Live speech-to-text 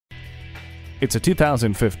It's a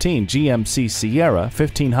 2015 GMC Sierra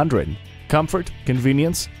 1500. Comfort,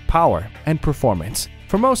 convenience, power, and performance.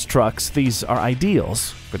 For most trucks, these are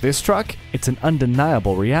ideals. For this truck, it's an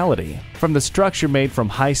undeniable reality. From the structure made from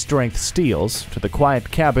high-strength steels, to the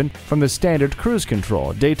quiet cabin, from the standard cruise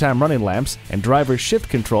control, daytime running lamps, and driver shift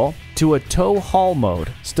control, to a tow-haul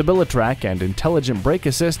mode, StabiliTrak, and intelligent brake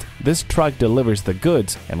assist, this truck delivers the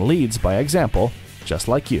goods and leads by example, just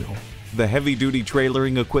like you. The heavy-duty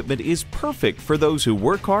trailering equipment is perfect for those who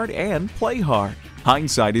work hard and play hard.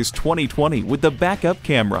 Hindsight is 20/20 with the backup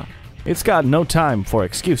camera. It's got no time for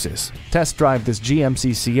excuses. Test drive this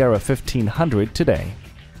GMC Sierra 1500 today.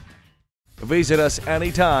 Visit us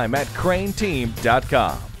anytime at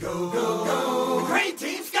crainteam.com.